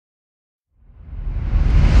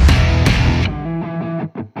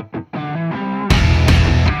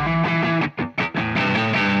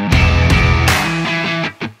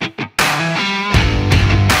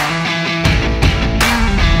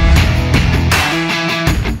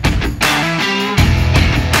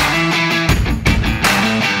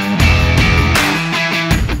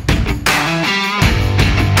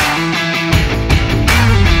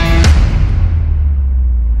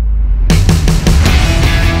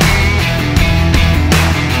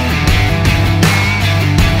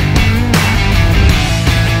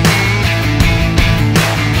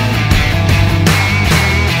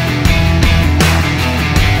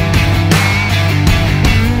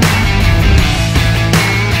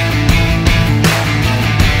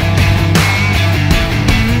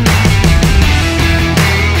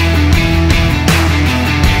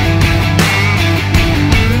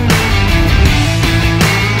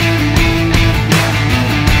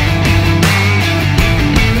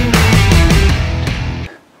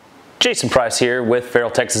Jason Price here with Feral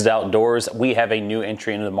Texas Outdoors. We have a new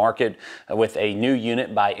entry into the market with a new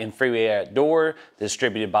unit by Infreeway Outdoor,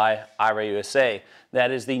 distributed by IRA USA. That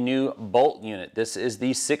is the new Bolt unit. This is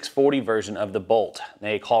the 640 version of the Bolt.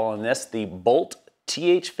 They call on this the Bolt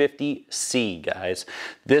TH50C, guys.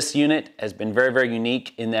 This unit has been very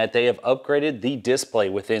unique in that they have upgraded the display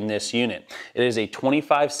within this unit. It is a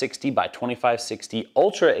 2560 by 2560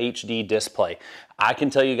 Ultra HD display. I can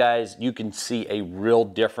tell you guys, you can see a real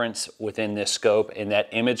difference within this scope in that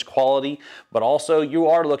image quality, but also you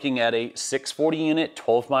are looking at a 640 unit,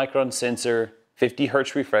 12 micron sensor, 50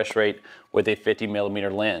 hertz refresh rate with a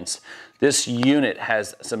 50mm lens. This unit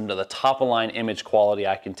has some of the top of line image quality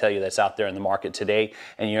I can tell you that's out there in the market today,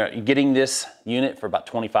 and you're getting this unit for about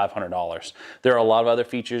 $2,500. There are a lot of other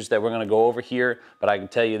features that we're going to go over here, but I can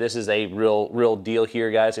tell you this is a real deal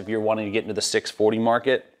here, guys, if you're wanting to get into the 640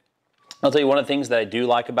 market. I'll tell you one of the things that I do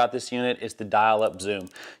like about this unit is the dial-up zoom.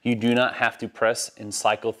 You do not have to press and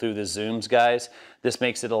cycle through the zooms, guys. This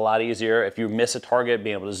makes it a lot easier. If you miss a target,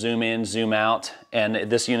 being able to zoom in, zoom out,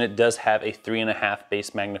 and this unit does have a 3.5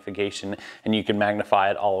 base magnification, and you can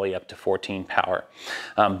magnify it all the way up to 14 power.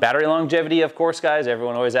 Battery longevity, of course, guys,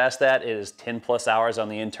 everyone always asks that. It is 10+ hours on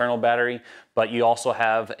the internal battery, but you also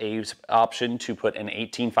have a option to put an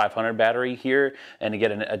 18500 battery here and to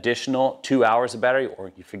get an additional 2 hours of battery,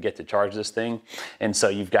 or you forget to charge this thing, and so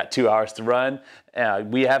you've got 2 hours to run.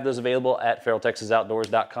 We have those available at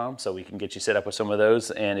feraltexasoutdoors.com, so we can get you set up with some of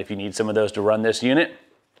those, and if you need some of those to run this unit.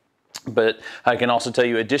 But I can also tell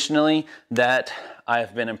you additionally that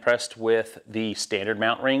I've been impressed with the standard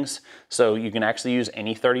mount rings. So you can actually use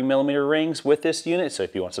any 30mm rings with this unit. So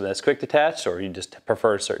if you want something that's quick detached, or you just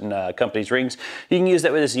prefer certain companies' rings, you can use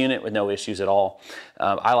that with this unit with no issues at all.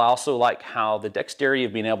 I also like how the dexterity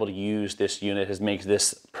of being able to use this unit has made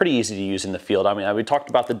this pretty easy to use in the field. I mean, we talked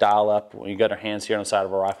about the dial up when you got our hands here on the side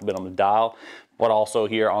of our rifle bit on the dial. But also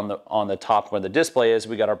here on the top where the display is,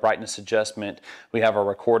 we got our brightness adjustment, we have our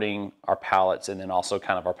recording, our palettes, and then also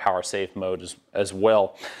kind of our power save mode as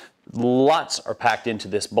well. Lots are packed into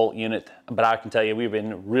this Bolt unit, but I can tell you we've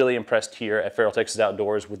been really impressed here at Feral Texas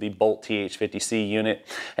Outdoors with the Bolt TH50C unit.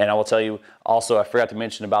 And I will tell you also, I forgot to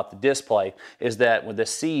mention about the display, is that with the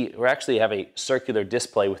C, we actually have a circular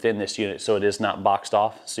display within this unit, so it is not boxed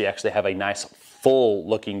off. So you actually have a nice full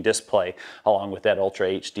looking display along with that Ultra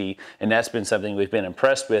HD, and that's been something we've been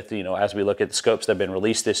impressed with. You know, as we look at the scopes that have been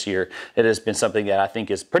released this year, it has been something that I think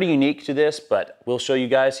is pretty unique to this, but we'll show you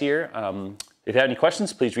guys here. If you have any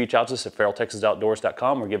questions, please reach out to us at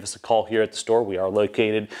feraltexasoutdoors.com or give us a call here at the store. We are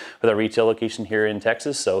located with our retail location here in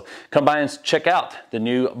Texas, so come by and check out the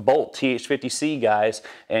new Bolt TH50C, guys,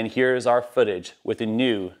 and here's our footage with the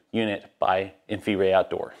new unit by Infreeway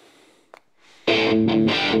Outdoor.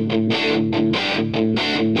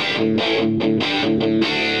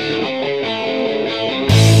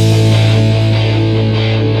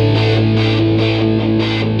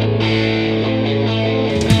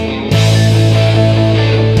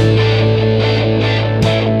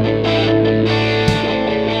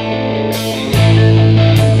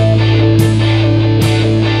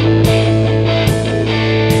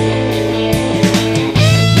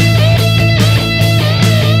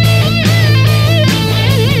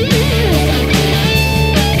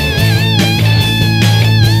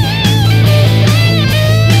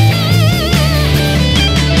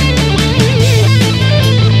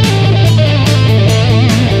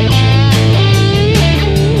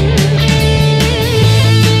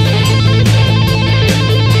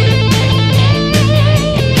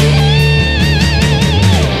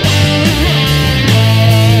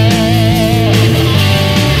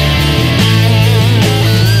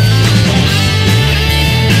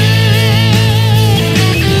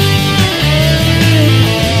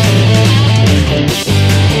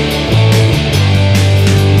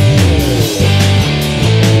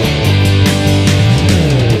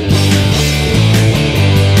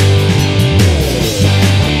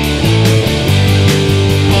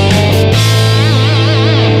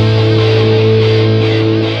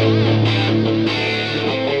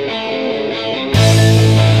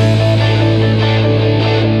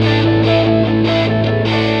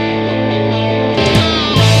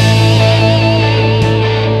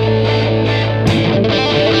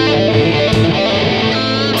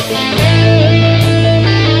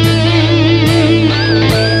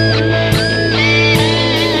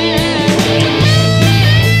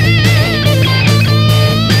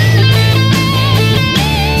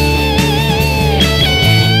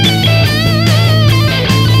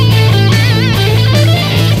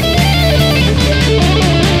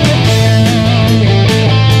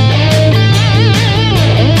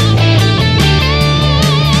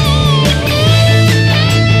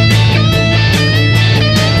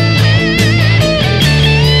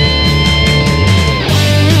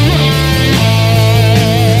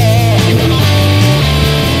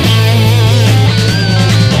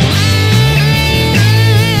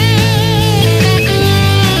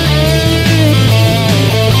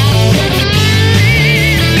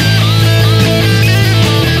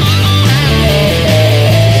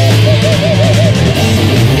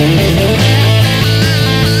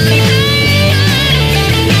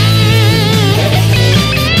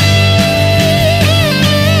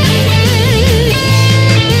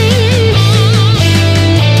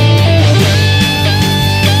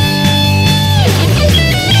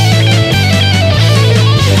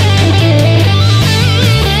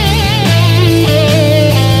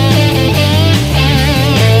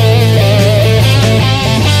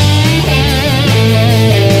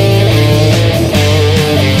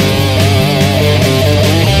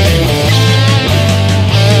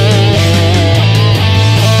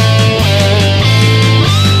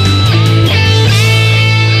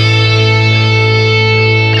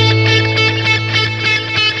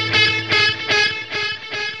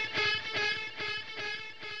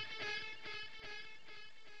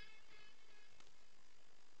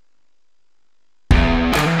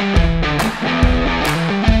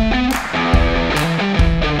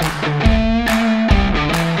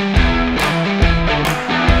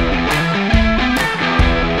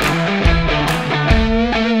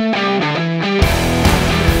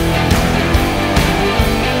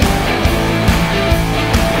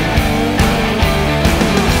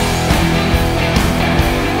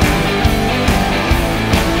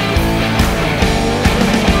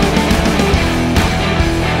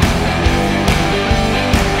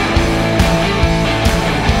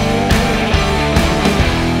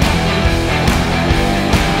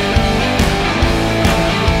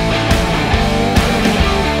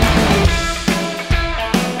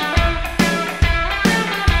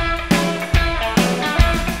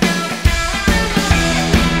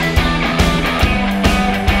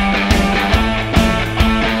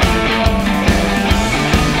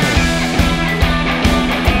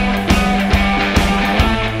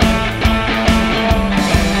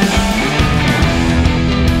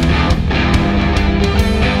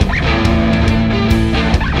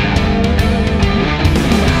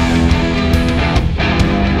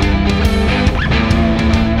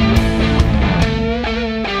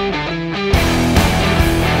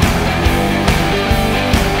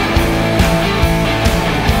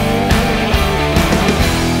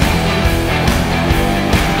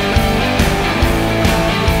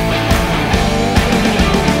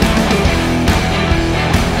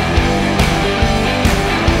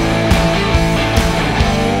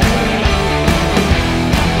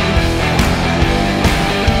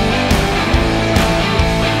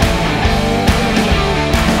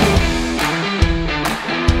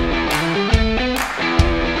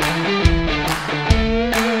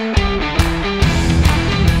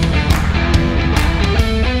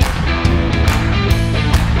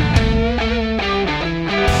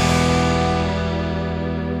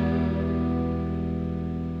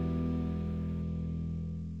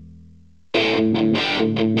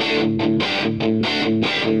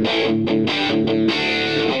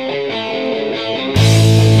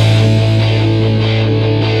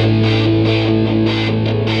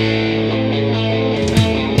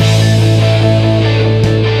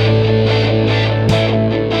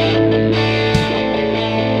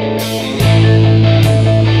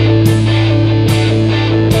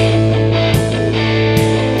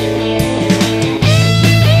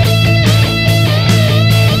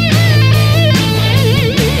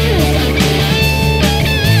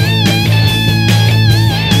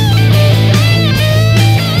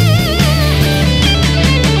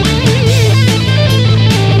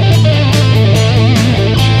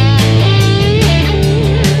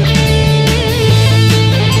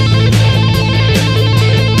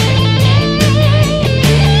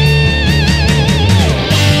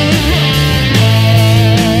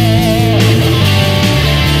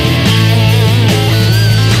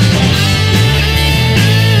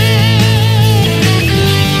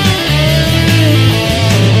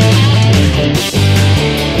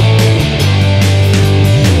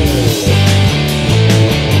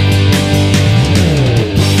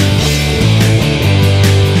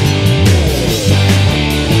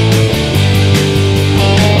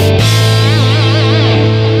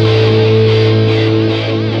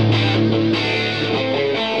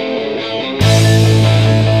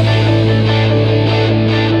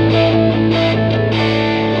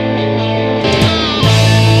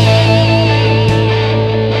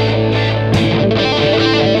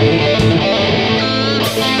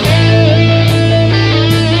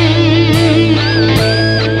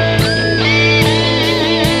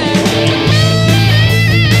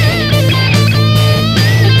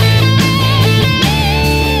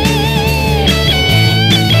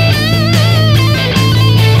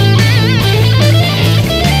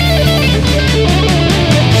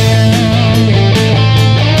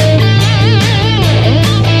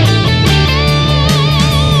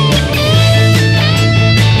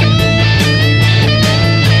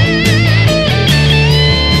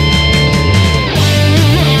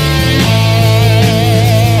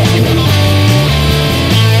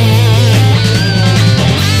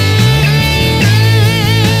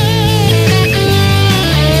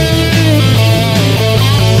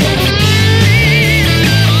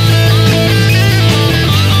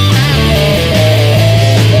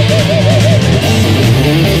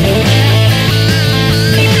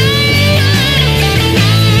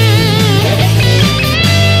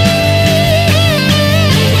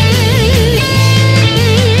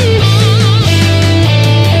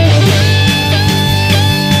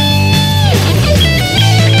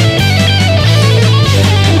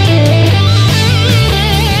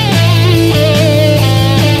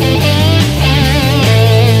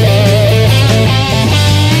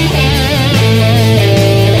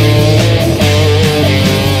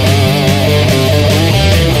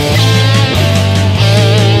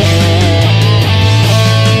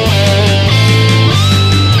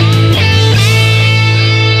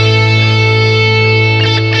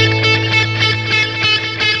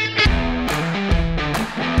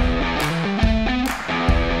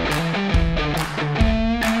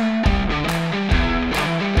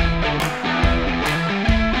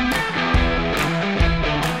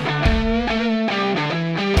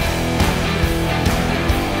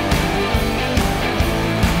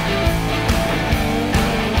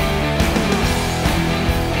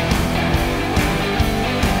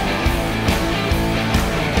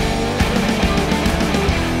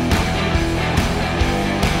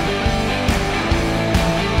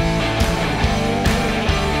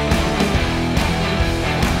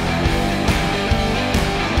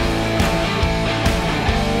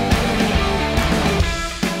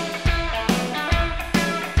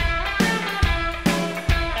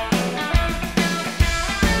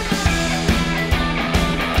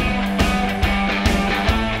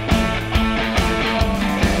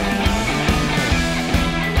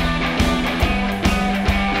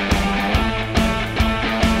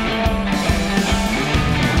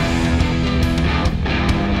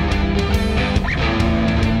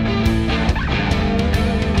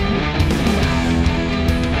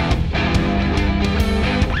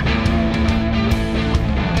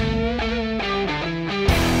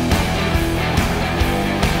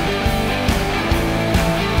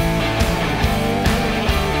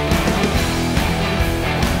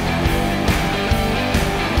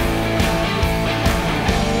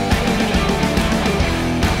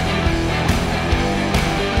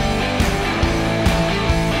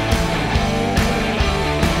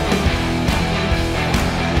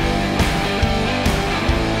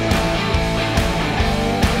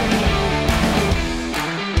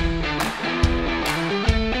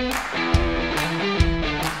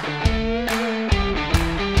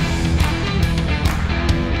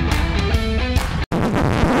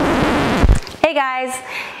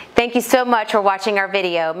 Thank you so much for watching our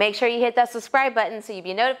video. Make sure you hit that subscribe button so you'll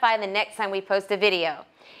be notified the next time we post a video.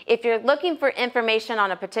 If you're looking for information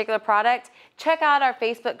on a particular product, check out our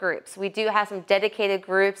Facebook groups. We do have some dedicated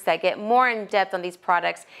groups that get more in depth on these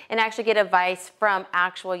products and actually get advice from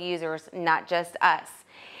actual users, not just us.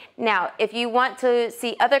 Now, if you want to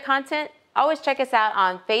see other content, always check us out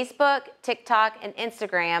on Facebook, TikTok, and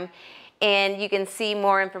Instagram, and you can see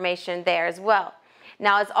more information there as well.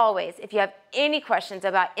 Now, as always, if you have any questions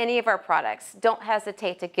about any of our products, don't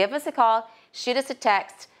hesitate to give us a call, shoot us a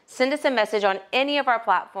text, send us a message on any of our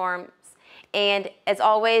platforms. And as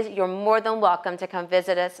always, you're more than welcome to come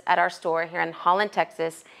visit us at our store here in Holland,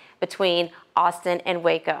 Texas, between Austin and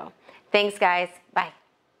Waco. Thanks, guys. Bye.